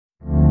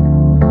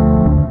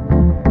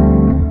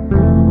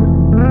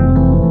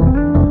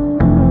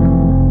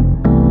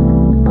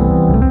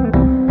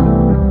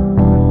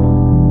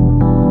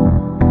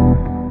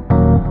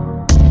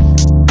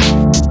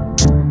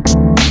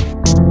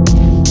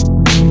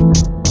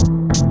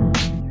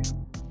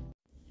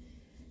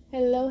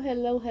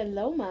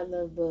hello, my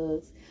love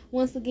bugs.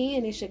 Once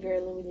again, it's your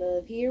girl Louie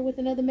Love here with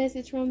another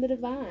message from the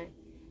divine.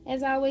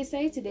 As I always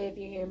say today, if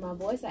you're hearing my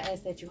voice, I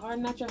ask that you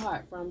harden not your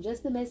heart, for I'm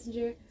just a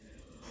messenger.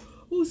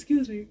 Oh,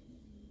 excuse me.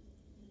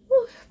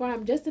 For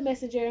I'm just a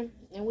messenger,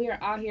 and we are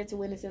all here to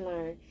witness and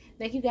learn.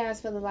 Thank you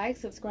guys for the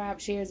likes, subscribe,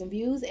 shares, and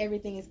views.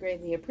 Everything is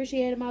greatly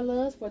appreciated, my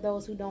loves. For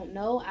those who don't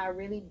know, I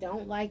really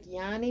don't like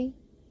yawning,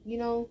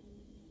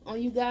 on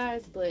you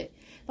guys, but if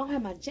I don't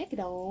have my jacket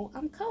on,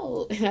 I'm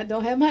cold. And I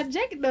don't have my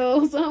jacket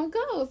on, so I'm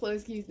cold. So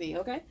excuse me,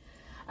 okay?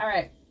 All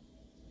right.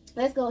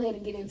 Let's go ahead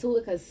and get into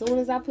it, because as soon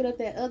as I put up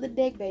that other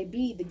deck,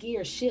 baby, the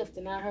gear shift,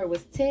 and I heard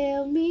was,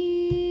 tell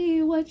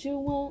me what you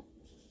want.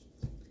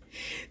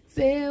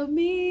 Tell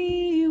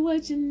me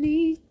what you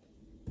need.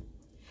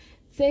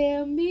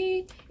 Tell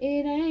me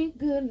it ain't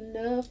good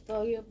enough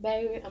for you,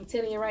 baby. I'm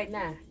telling you right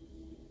now.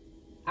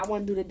 I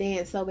want to do the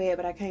dance so bad,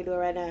 but I can't do it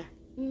right now.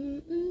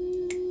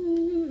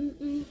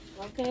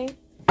 Okay.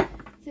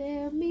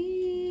 Tell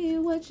me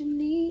what you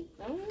need.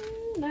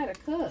 Not a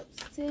cups.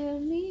 Tell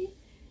me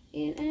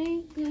it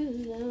ain't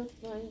good enough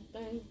for you,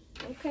 baby.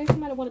 Okay,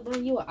 somebody want to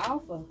bring you an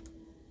offer.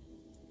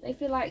 They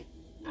feel like,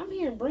 I'm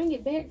here to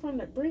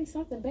bring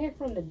something back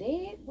from the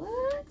dead.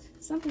 What?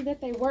 Something that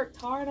they worked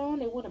hard on.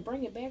 They want to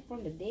bring it back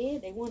from the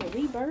dead. They want to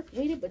rebirth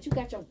with it, but you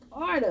got your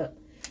guard up.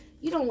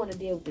 You don't want to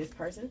deal with this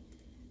person.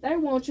 They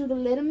want you to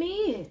let them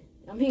in.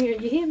 I'm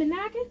hearing you hear me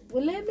knocking?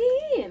 Well, let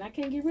me in. I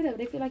can't get rid of it.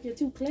 They feel like you're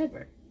too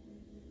clever.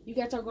 You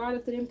got your guard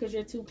up to them because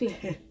you're too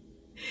clever.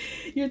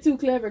 You're too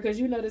clever because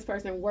you know this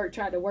person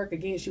tried to work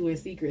against you in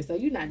secret. So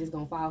you're not just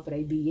going to fall for their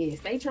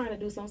BS. They trying to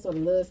do some sort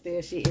of love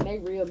spell shit, and they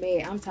real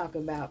mad. I'm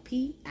talking about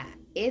PISSY.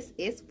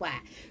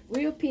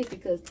 Real pissy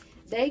because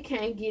they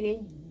can't get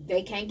in.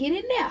 They can't get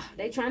in there.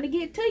 They trying to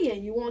get to you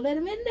and you won't let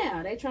them in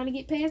there. They trying to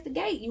get past the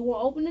gate. You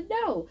won't open the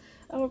door.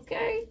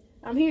 Okay?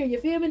 I'm hearing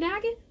you feel me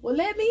knocking? Well,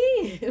 let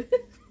me in.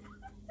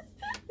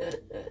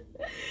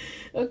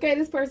 Okay,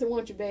 this person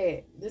wants you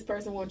bad. This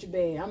person wants you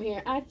bad. I'm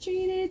hearing, I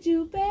treated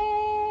you bad.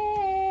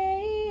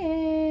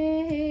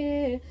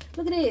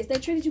 Look at this. They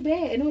treated you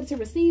bad in order to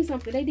receive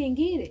something. They didn't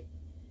get it.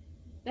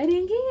 They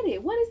didn't get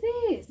it. What is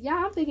this?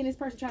 Y'all, I'm thinking this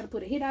person tried to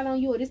put a hit out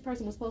on you, or this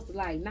person was supposed to,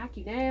 like, knock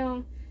you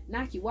down,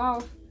 knock you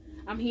off.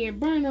 I'm hearing,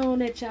 burn on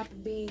that chopper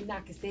beam,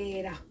 knock his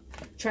head off.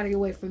 Trying to get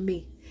away from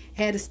me.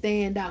 Had to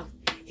stand off.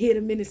 Hit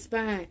him in his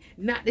spine.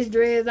 Knocked his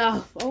dreads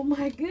off. Oh,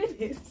 my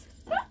goodness.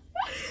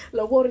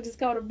 The water just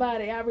caught a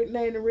body. I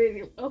nicknamed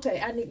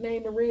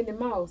the Randy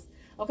Moss.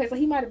 Okay, so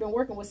he might have been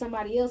working with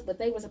somebody else, but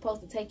they were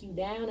supposed to take you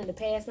down in the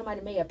past. Somebody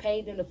may have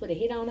paid them to put a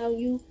hit on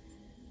you,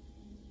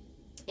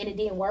 and it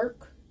didn't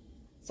work.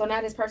 So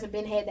now this person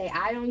had their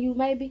eye on you,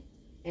 maybe,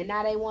 and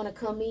now they want to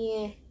come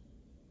in.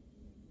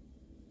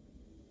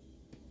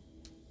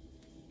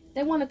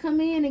 They want to come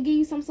in and give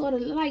you some sort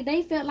of, like,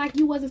 they felt like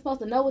you wasn't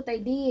supposed to know what they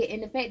did.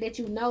 And the fact that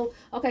you know,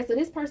 okay, so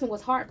this person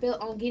was heartfelt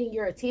on getting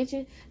your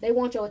attention. They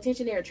want your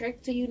attention. They're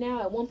attracted to you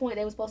now. At one point,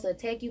 they were supposed to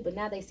attack you, but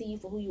now they see you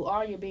for who you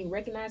are. You're being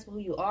recognized for who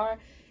you are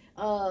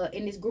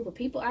in this group of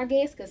people, I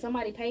guess, because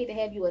somebody paid to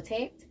have you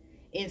attacked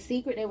in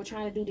secret. They were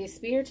trying to do this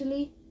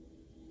spiritually.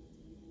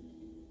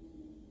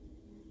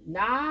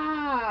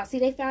 Nah, see,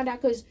 they found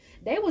out because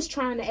they was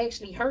trying to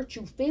actually hurt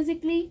you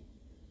physically.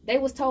 They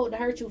was told to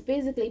hurt you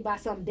physically by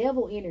some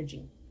devil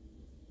energy.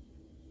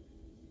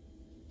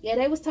 Yeah,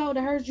 they was told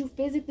to hurt you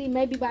physically,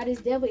 maybe by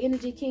this devil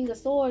energy, King of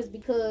Swords,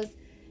 because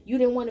you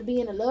didn't want to be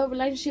in a love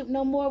relationship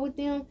no more with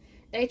them.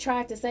 They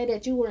tried to say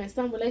that you were in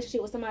some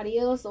relationship with somebody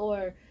else,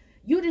 or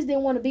you just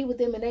didn't want to be with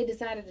them, and they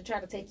decided to try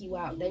to take you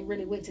out. They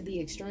really went to the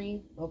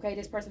extreme. Okay,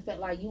 this person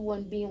felt like you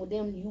wasn't being with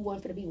them, you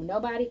wasn't going to be with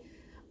nobody.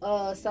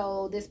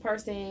 So this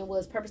person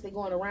was purposely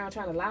going around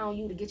trying to lie on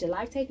you to get your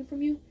life taken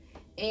from you.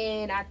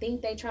 And I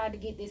think they tried to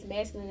get this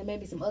masculine and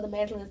maybe some other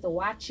masculines to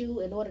watch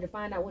you in order to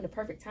find out when the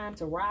perfect time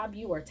to rob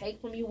you or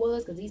take from you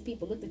was. Because these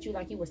people looked at you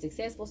like you were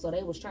successful. So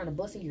they was trying to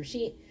bust in your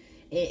shit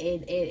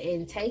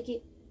and take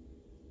it.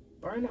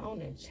 Burn it on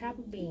the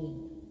chopper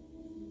beam.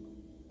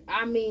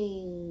 I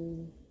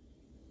mean,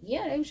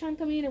 yeah, they was trying to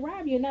come in and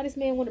rob you. And now this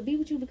man want to be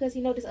with you because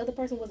he know this other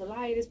person was a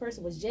liar. This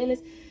person was jealous.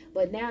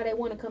 But now they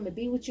want to come and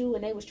be with you.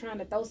 And they was trying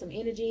to throw some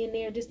energy in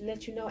there just to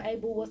let you know, hey,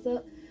 boo, what's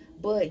up?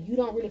 But you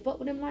don't really fuck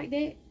with them like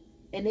that.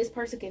 And this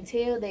person can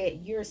tell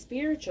that you're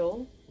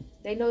spiritual.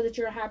 They know that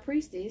you're a high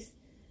priestess.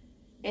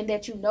 And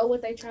that you know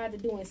what they tried to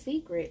do in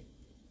secret.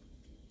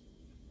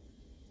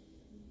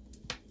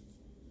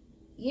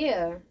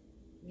 Yeah.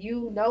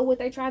 You know what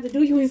they tried to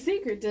do you in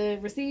secret to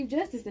receive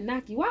justice and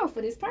knock you out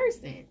for this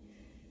person.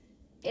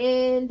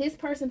 And this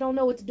person don't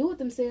know what to do with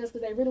themselves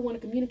because they really want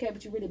to communicate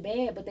with you really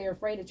bad. But they're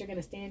afraid that you're going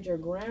to stand your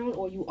ground.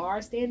 Or you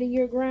are standing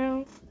your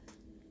ground.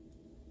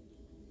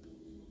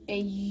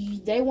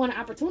 And they want an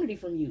opportunity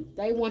from you.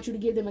 They want you to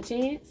give them a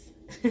chance.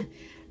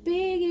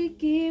 Biggie,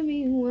 give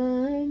me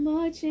one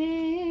more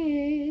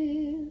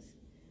chance.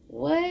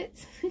 What?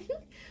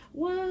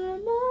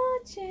 One more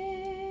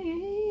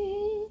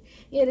chance.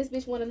 Yeah, this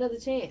bitch want another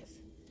chance.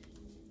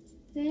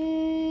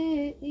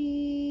 Here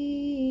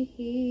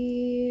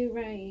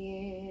I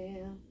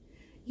am.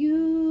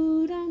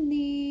 You don't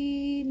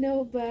need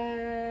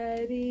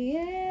nobody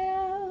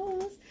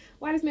else.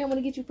 Why this man want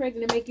to get you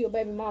pregnant and make you a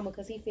baby mama?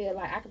 Because he feel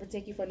like I can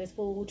protect you from this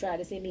fool who tried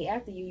to send me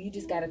after you. You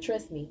just got to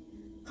trust me.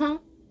 Huh?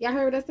 Y'all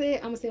heard what I said?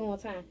 I'm going to say it one more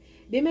time.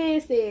 The man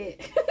said,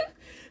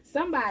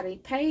 somebody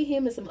paid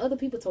him and some other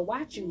people to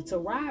watch you, to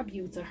rob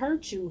you, to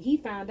hurt you. He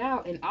found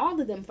out, and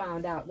all of them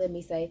found out, let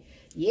me say.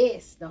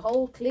 Yes, the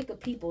whole clique of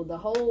people, the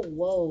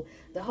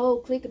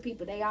whole clique of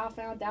people, they all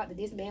found out that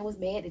this man was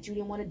mad, that you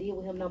didn't want to deal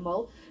with him no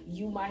more.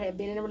 You might have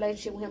been in a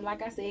relationship with him,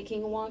 like I said,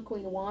 King of Wands,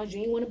 Queen of Wands.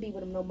 You didn't want to be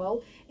with him no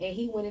more. And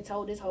he went and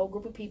told this whole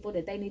group of people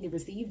that they need to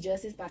receive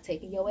justice by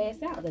taking your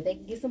ass out, that they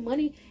can get some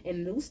money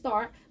and a new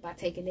start by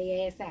taking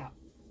their ass out.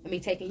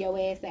 Taking your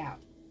ass out.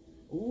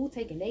 Ooh,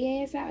 taking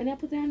their ass out and that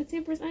put down the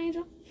temperance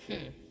angel?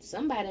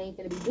 Somebody ain't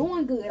gonna be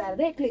doing good out of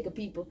that clique of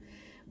people.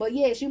 But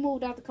yes, you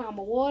moved out the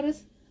calmer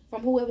waters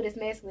from whoever this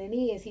masculine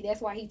is. That's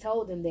why he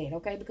told them that,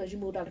 okay? Because you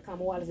moved out the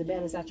calmer waters and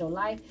balance out your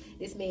life.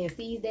 This man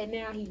sees that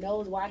now. He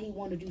knows why he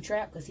wanted to do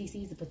trap, because he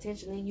sees the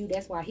potential in you.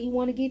 That's why he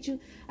want to get you.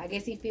 I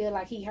guess he feel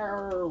like he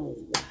heard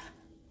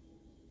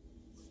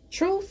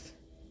truth.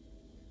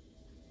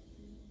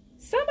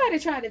 Somebody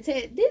tried to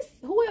tell this,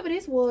 whoever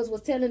this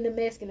was telling the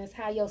masculines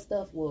how your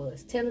stuff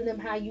was. Telling them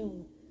how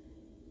your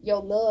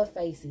love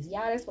faces.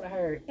 Y'all, that's what I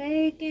heard.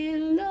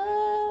 Faking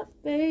love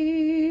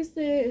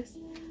faces.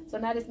 So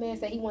now this man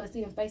said he want to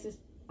see them faces.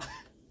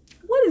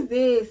 What is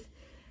this?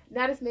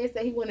 Now this man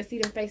said he want to see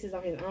them faces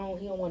on his own.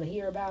 He don't want to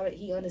hear about it.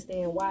 He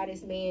understand why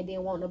this man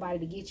didn't want nobody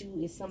to get you.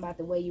 It's something about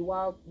the way you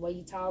walk, the way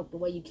you talk, the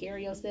way you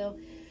carry yourself.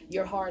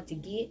 You're hard to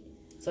get.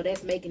 So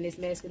that's making this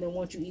masculine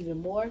want you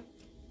even more.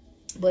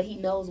 But he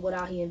knows what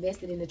all he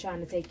invested into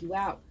trying to take you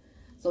out.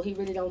 So he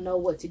really don't know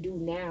what to do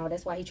now.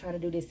 That's why he's trying to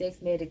do this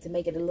sex magic to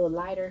make it a little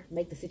lighter,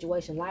 make the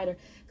situation lighter,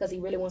 because he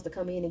really wants to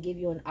come in and give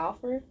you an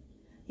offer.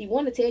 He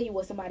want to tell you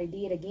what somebody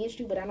did against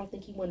you, but I don't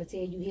think he want to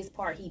tell you his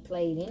part he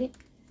played in it.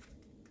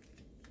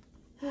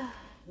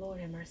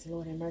 Lord have mercy,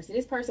 Lord have mercy.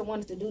 This person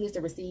wants to do this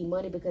to receive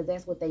money because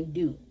that's what they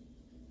do.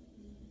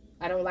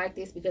 I don't like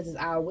this because it's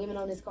our women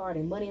on this card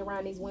and money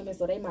around these women,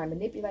 so they might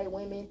manipulate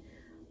women.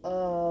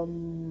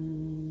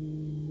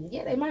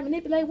 Yeah, they might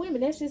manipulate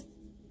women. That's just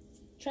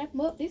trap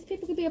them up. These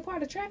people could be a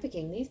part of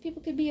trafficking. These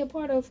people could be a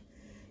part of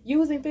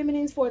using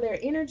feminines for their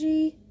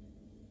energy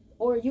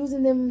or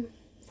using them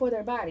for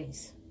their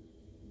bodies.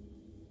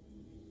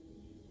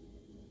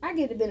 I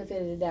get the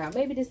benefit of the doubt.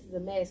 Maybe this is a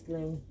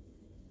masculine.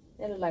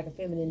 That look like a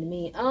feminine to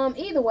me.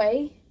 Either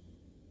way,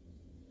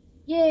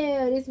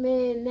 yeah, this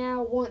man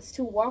now wants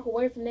to walk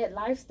away from that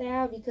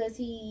lifestyle because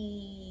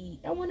he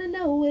don't want to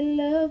know what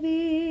love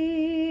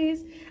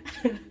is.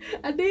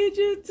 I need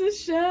you to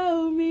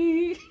show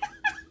me.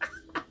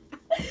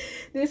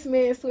 This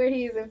man swear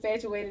he is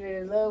infatuated and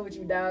in love with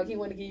you, dog. He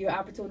want to give you an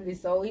opportunity,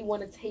 so he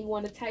want to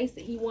taste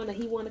it. He want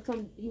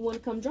to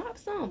come drop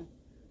some.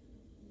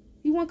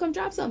 He want to come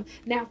drop something.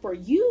 Now for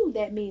you,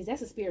 that means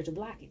that's a spiritual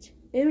blockage.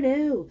 Oh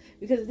no,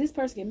 because if this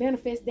person can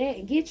manifest that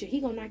and get you, he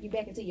gonna knock you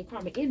back into your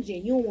karmic energy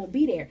and you don't want to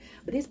be there.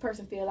 But this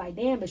person feel like,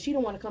 damn, but she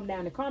don't want to come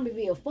down to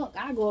Karmaville. Fuck,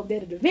 I go up there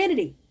to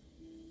divinity.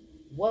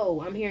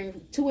 Whoa, I'm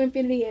hearing to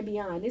infinity and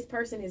beyond. This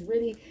person is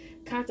really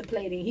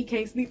contemplating. He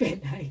can't sleep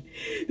at night.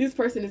 This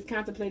person is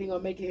contemplating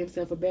on making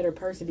himself a better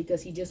person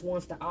because he just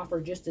wants to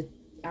offer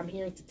I'm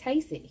hearing to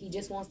taste it. He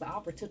just wants to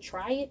offer to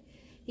try it.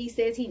 He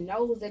says he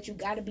knows that you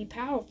got to be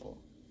powerful.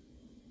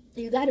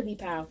 You got to be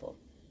powerful.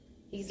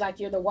 He's like,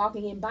 you're the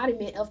walking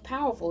embodiment of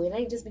powerful. It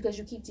ain't just because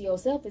you keep to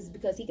yourself. It's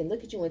because he can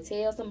look at you and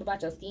tell something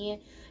about your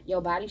skin,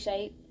 your body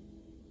shape.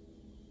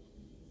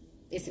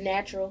 It's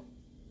natural.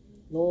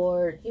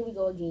 Lord, here we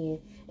go again.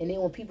 And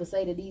then when people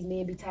say that these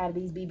men be tired of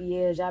these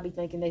BBLs, y'all be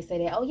thinking they say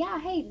that, oh, y'all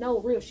hate.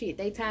 No, real shit.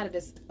 They tired of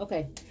this.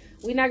 Okay,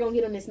 we're not going to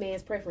get on this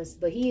man's preference,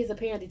 but he is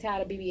apparently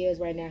tired of BBLs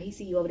right now. He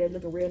see you over there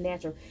looking real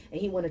natural, and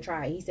he want to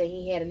try it. He said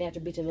he had a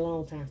natural bitch in a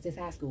long time, since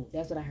high school.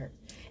 That's what I heard.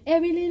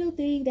 Every little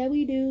thing that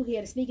we do, he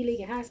had a sneaky leak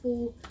in high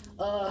school,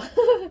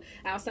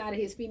 outside of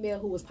his female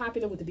who was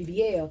popular with the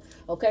BBL.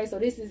 Okay, so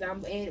this is,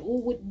 and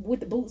with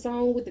the boots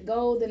on, with the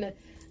gold,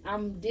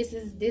 and this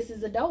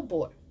is a dope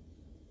boy.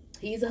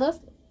 He's a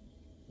hustler.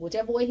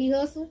 Whichever way he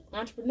hustle,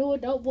 entrepreneur,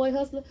 dope boy,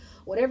 hustler,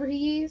 whatever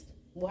he is,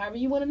 however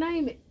you want to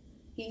name it.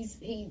 He's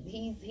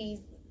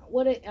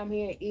what I'm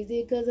hearing. Is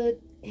it because of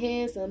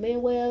handsome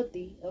and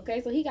wealthy?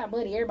 Okay, so he got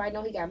money. Everybody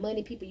know he got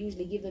money. People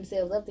usually give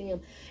themselves up to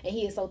him, and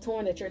he is so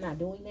torn that you're not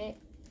doing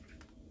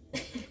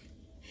that.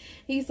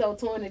 He's so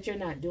torn that you're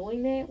not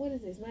doing that. What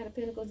is this? Knight of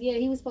Pentacles. Yeah,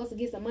 he was supposed to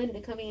get some money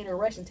to come in and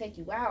rush and take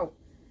you out,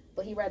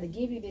 but he'd rather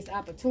give you this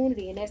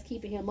opportunity, and that's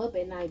keeping him up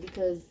at night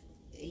because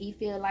he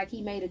feel like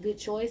he made a good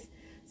choice,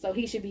 so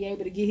he should be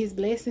able to get his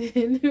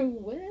blessing.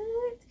 What?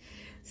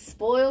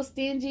 Spoiled,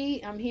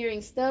 stingy. I'm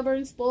hearing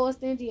stubborn, spoiled,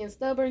 stingy, and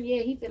stubborn.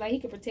 Yeah, he feel like he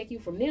can protect you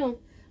from them,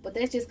 but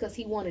that's just because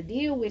he want to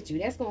deal with you.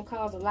 That's going to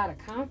cause a lot of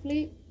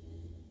conflict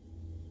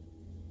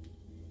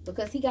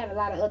because he got a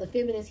lot of other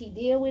feminines he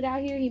deal with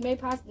out here. He may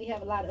possibly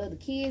have a lot of other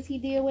kids he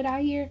deal with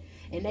out here,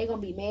 and they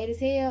going to be mad as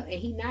hell, and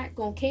he not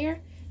going to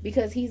care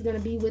because he's going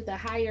to be with a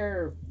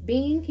higher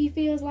being, he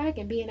feels like,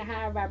 and be in a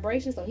higher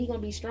vibration. So he's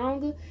going to be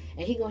stronger,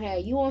 and he going to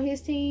have you on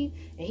his team,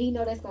 and he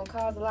know that's going to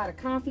cause a lot of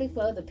conflict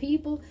for other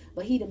people.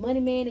 But he the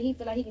money man, and he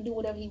feel like he can do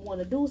whatever he want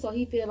to do. So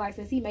he feel like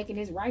since he making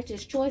his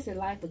righteous choice in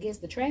life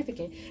against the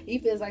trafficking, he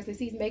feels like since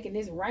he's making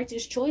this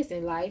righteous choice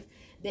in life,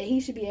 that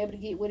he should be able to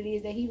get what it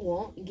is that he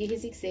want and get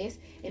his success.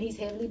 And he's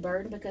heavily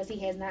burdened because he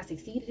has not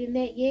succeeded in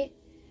that yet.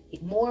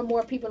 More and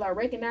more people are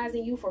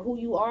recognizing you for who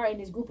you are in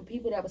this group of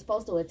people that was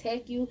supposed to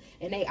attack you,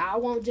 and they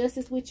all want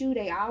justice with you.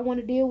 They all want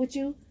to deal with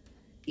you,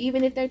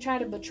 even if they try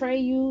to betray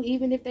you,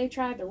 even if they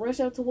try to rush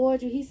up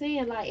towards you. He's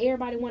saying like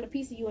everybody want a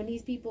piece of you, and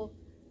these people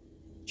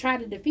try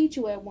to defeat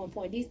you at one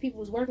point. These people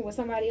was working with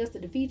somebody else to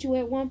defeat you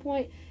at one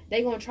point.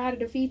 They gonna try to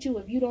defeat you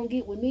if you don't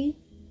get with me.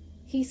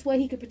 He swear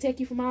he could protect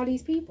you from all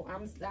these people.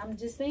 I'm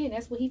just saying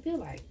that's what he feel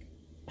like.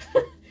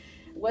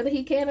 Whether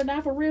he can or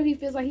not, for real, he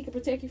feels like he can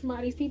protect you from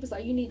all these people. So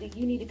you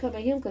need to come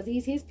at him because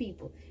he's his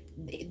people.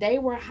 They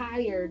were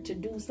hired to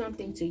do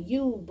something to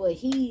you, but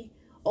he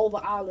over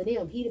all of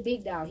them. He the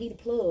big dog. He the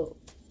plug.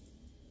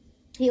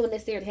 He don't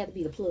necessarily have to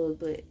be the plug,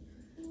 but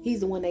he's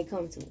the one they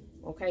come to.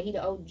 Okay, he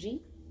the OG,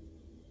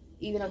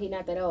 even though he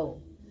not that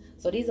old.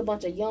 So these a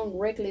bunch of young,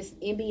 reckless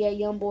NBA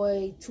young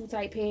boy, too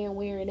tight pant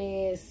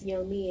wearing ass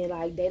young men.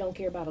 Like they don't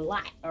care about a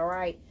lot. All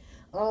right.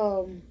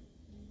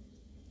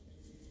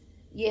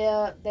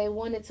 Yeah, they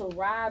wanted to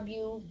rob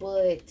you,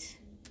 but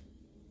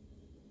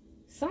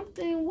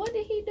something, what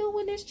did he do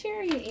with this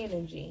chariot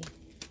energy?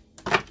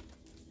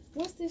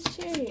 What's this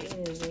chariot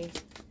energy?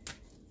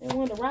 They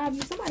wanted to rob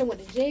you. Somebody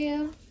went to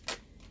jail.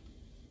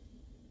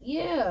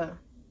 Yeah.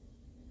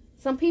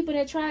 Some people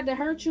that tried to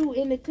hurt you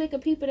in the clique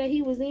of people that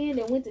he was in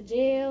that went to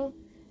jail.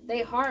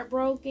 They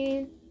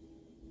heartbroken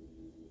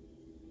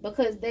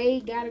because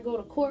they got to go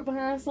to court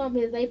behind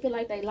something, and they feel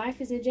like their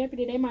life is in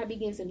jeopardy. They might be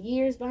getting some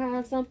years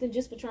behind something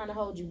just for trying to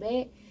hold you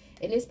back.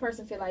 And this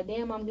person feel like,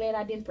 damn, I'm glad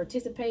I didn't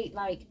participate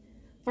like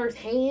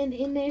firsthand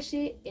in that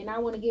shit. And I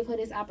want to give her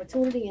this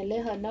opportunity and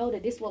let her know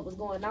that this is what was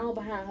going on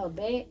behind her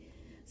back,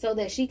 so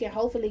that she can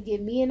hopefully give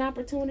me an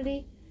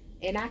opportunity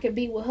and I can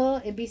be with her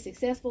and be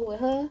successful with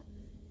her.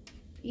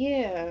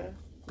 Yeah,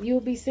 you'll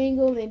be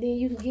single and then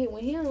you can get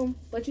with him,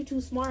 but you're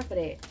too smart for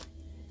that.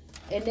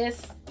 And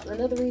that's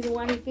another reason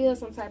why he feels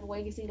some type of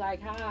way. You see,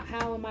 like,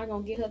 how am I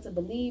going to get her to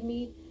believe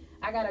me?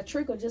 I got to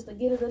trick her just to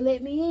get her to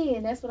let me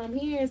in. That's what I'm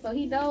hearing. So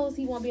he knows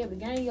he won't be able to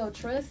gain your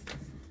trust,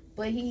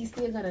 but he's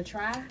still going to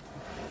try.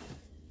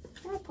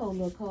 I'll pull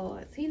little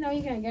cards. He know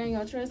he can't gain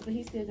your trust, but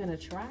he's still going to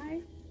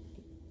try.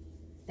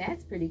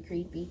 That's pretty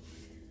creepy.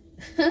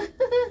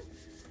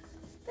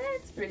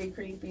 That's pretty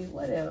creepy.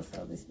 What else,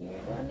 Holy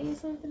Spirit? Do I need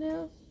something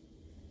else?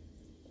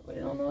 I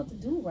really don't know what to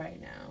do right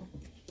now.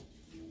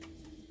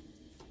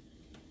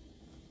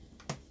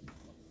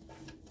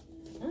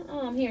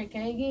 I'm here.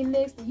 Can't get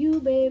next to you,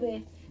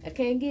 baby. I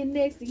can't get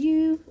next to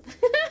you.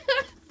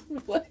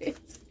 What?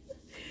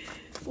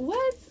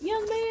 What?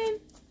 Young man?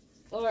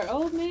 Or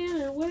old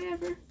man? Or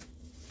whatever?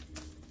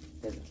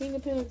 Because the King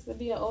of Pentacles could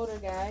be an older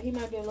guy. He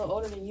might be a little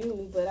older than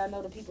you, but I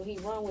know the people he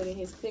run with in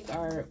his clique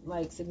are,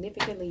 like,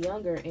 significantly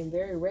younger and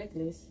very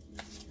reckless.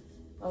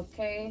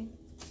 Okay?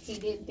 He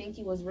didn't think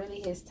he was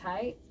really his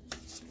type.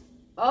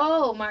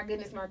 Oh, my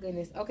goodness, my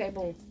goodness. Okay,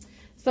 boom.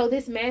 So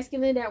this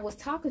masculine that was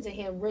talking to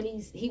him,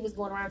 really, he was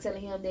going around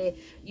telling him that,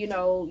 you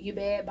know, you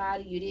bad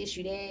body, you this,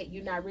 you that,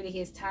 you're not really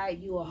his type,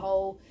 you a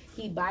hoe.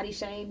 He body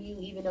shamed you,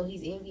 even though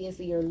he's envious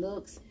of your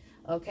looks.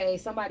 Okay,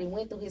 somebody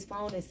went through his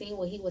phone and seen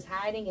what he was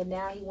hiding, and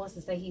now he wants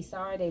to say he's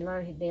sorry. They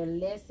learned their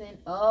lesson.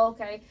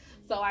 Okay,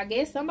 so I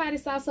guess somebody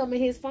saw something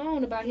in his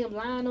phone about him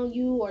lying on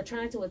you or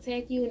trying to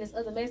attack you, and this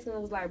other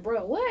masculine was like,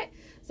 bro, what?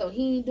 So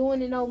he ain't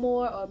doing it no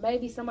more. Or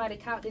maybe somebody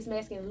caught this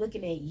masculine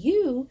looking at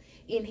you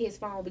in his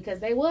phone, because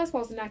they was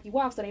supposed to knock you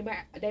off. So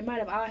they might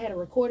have all had a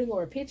recording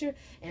or a picture,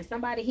 and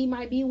somebody he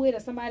might be with, or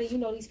somebody, you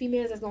know, these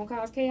females that's gonna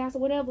cause chaos or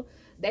whatever,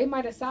 they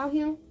might have saw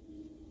him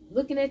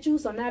looking at you.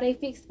 So now they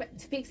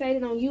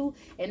fixated on you,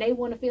 and they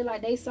want to feel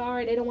like they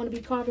sorry. They don't want to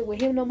be confident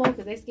with him no more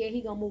because they scared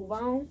he gonna move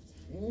on.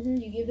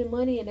 You give them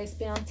money and they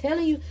spend. I'm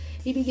telling you,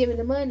 he be giving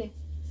the money.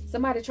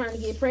 Somebody trying to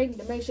get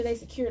pregnant to make sure they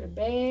secure the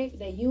bag.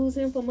 They use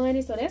him for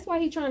money. So that's why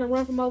he's trying to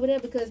run from over there,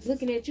 because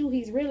looking at you,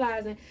 he's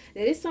realizing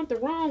that there's something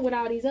wrong with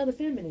all these other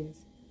feminines.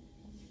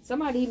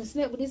 Somebody even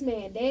slept with this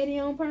man daddy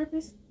on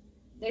purpose.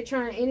 They're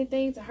trying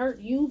anything to hurt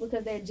you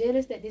because they're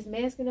jealous that this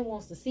masculine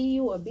wants to see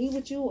you or be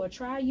with you or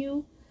try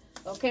you.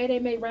 Okay, they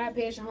may ride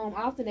past your home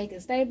often. They can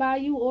stay by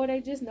you, or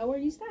they just know where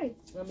you stay.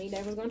 I mean,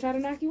 they was going to try to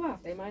knock you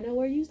off. They might know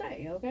where you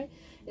stay, okay?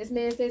 This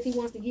man says he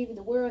wants to give you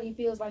the world. He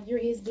feels like you're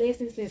his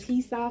blessing since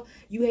he saw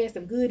you had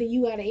some good in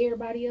you out of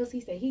everybody else.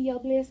 He said he your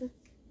blessing.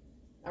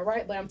 All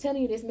right, but I'm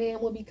telling you, this man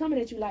wouldn't be coming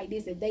at you like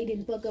this if they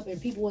didn't fuck up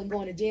and people wasn't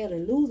going to jail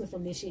and losing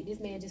from this shit. This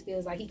man just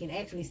feels like he can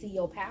actually see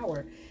your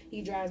power.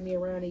 He drives me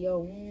around in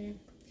your...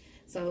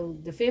 So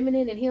the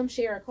feminine and him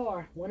share a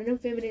car. One of them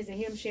feminines and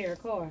him share a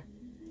car.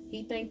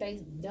 He think they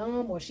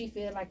dumb, or she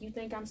feel like you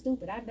think I'm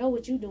stupid. I know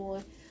what you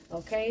doing,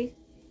 okay?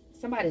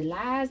 Somebody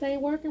lies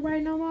ain't working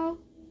right no more.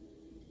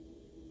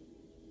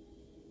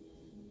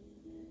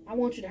 I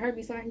want you to hurt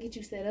me so I can get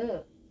you set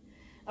up.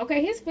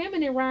 Okay, his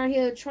feminine around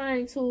here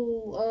trying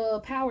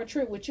to power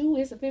trip with you.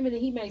 It's a feminine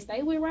he may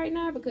stay with right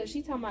now because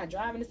she talking about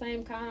driving the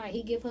same car and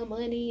he give her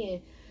money.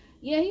 And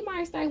yeah, he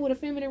might stay with a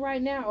feminine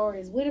right now or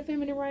is with a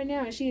feminine right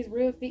now. And she is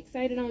real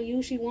fixated on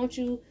you. She wants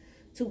you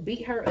to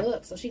beat her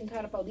up so she can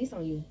call the police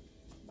on you.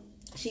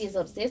 She is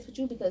obsessed with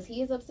you because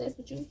he is obsessed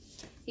with you.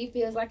 He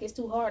feels like it's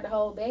too hard to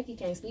hold back. He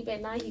can't sleep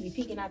at night. He be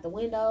peeking out the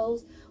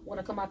windows. Want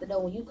to come out the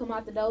door when you come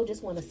out the door.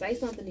 Just want to say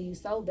something to you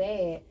so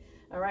bad.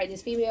 All right,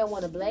 this female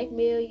want to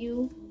blackmail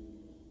you.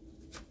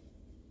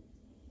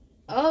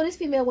 Oh, this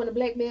female want to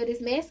blackmail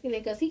this masculine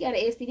because he got an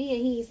STD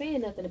and he ain't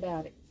saying nothing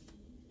about it.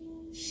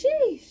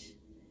 Sheesh.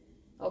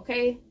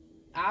 Okay,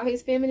 all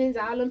his feminines,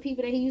 all them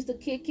people that he used to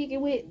kick it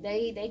with,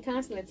 they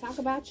constantly talk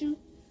about you.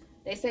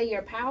 They say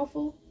you're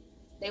powerful.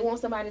 They want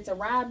somebody to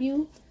rob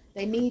you.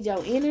 They need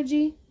your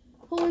energy.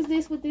 Who is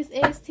this with this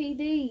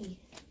STD?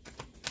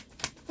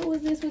 Who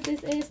is this with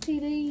this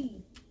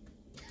STD?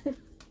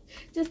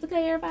 Just to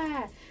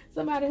clarify,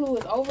 somebody who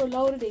is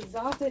overloaded,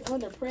 exhausted,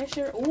 under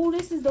pressure. Ooh,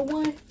 this is the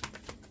one.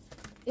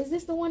 Is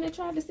this the one that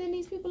tried to send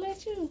these people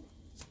at you?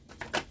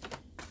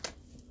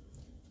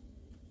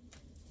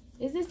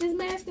 Is this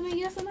masculine,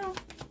 yes or no?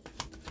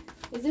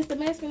 Is this the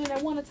masculine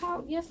that want to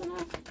talk, yes or no?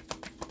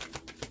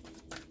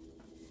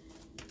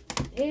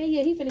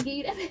 Yeah, he finna give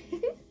you that.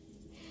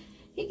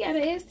 He got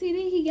an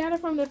STD. He got it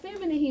from the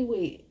feminine he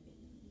with.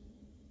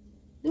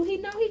 Do he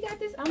know he got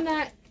this? I'm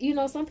not, you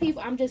know, some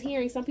people, I'm just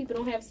hearing some people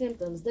don't have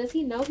symptoms. Does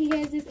he know he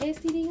has this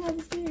STD,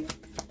 Holy Spirit?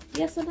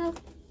 Yes or no?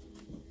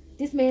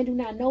 This man do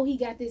not know he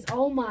got this.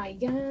 Oh my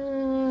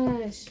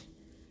gosh.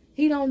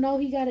 He don't know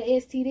he got an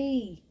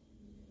STD.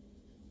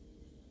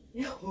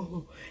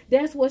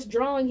 That's what's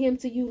drawing him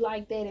to you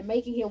like that and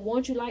making him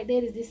want you like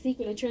that is this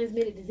secretly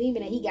transmitted disease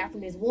that he got from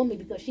this woman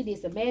because she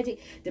did some magic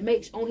to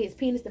make on his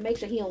penis to make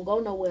sure he don't go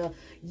nowhere,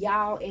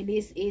 y'all. And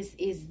this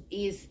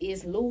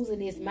is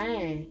losing his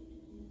mind.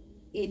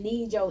 It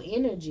needs your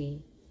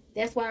energy.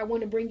 That's why I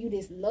want to bring you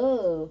this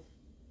love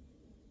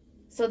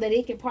so that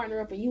it can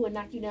partner up in you and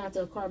knock you down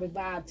to a karmic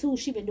vibe too.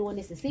 She been doing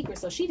this in secret,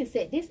 so she done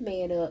set this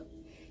man up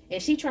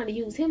and she trying to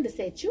use him to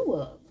set you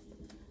up.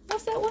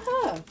 What's up with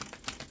her?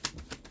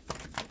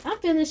 I'm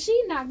feeling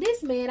she knocked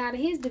this man out of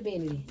his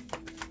divinity.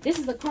 This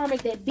is a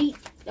karmic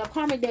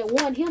that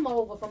won him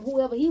over from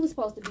whoever he was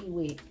supposed to be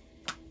with.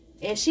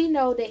 And she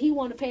know that he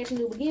want a passion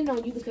new beginning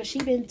on you because she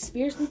been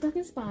spiritually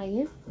fucking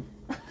spying.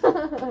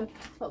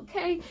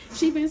 Okay?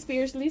 She been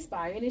spiritually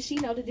spying and she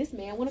know that this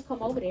man want to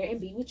come over there and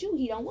be with you.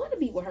 He don't want to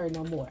be with her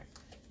no more.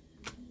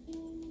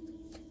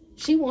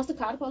 She wants to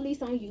call the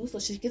police on you so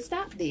she can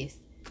stop this.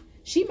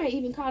 She may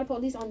even call the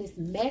police on this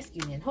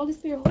masculine. Holy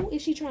Spirit, who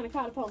is she trying to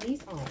call the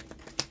police on?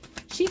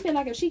 She feel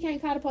like if she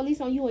can't call the police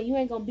on you and you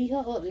ain't going to beat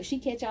her up, if she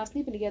catch y'all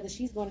sleeping together,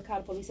 she's going to call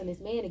the police on this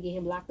man and get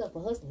him locked up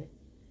for hustling.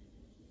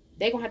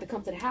 They're going to have to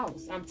come to the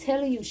house. I'm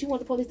telling you, she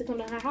want the police to come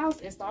to her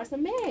house and start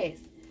some mess.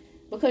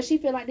 Because she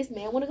feel like this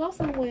man want to go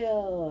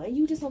somewhere. And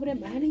you just over there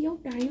minding your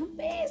damn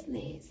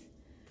business.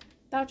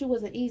 Thought you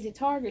was an easy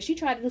target. She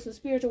tried to do some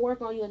spiritual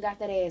work on you and got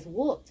that ass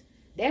whooped.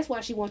 That's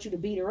why she wants you to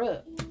beat her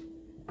up.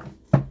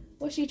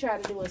 What she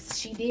tried to do is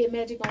she did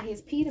magic on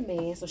his Peter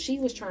man. So she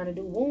was trying to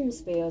do wound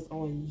spells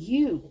on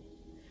you.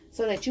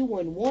 So that you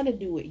wouldn't want to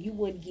do it. You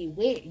wouldn't get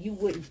wet. You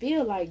wouldn't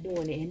feel like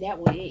doing it. And that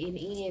would, in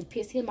the end,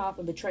 piss him off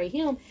and betray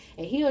him.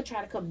 And he'll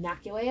try to come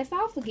knock your ass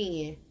off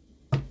again.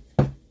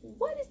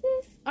 What is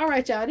this? All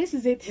right, y'all. This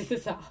is it. This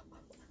is all.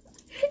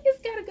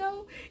 It's got to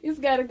go. It's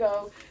got to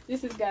go.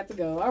 This has got to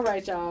go. All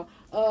right, y'all.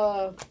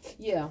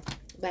 Yeah.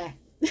 Bye.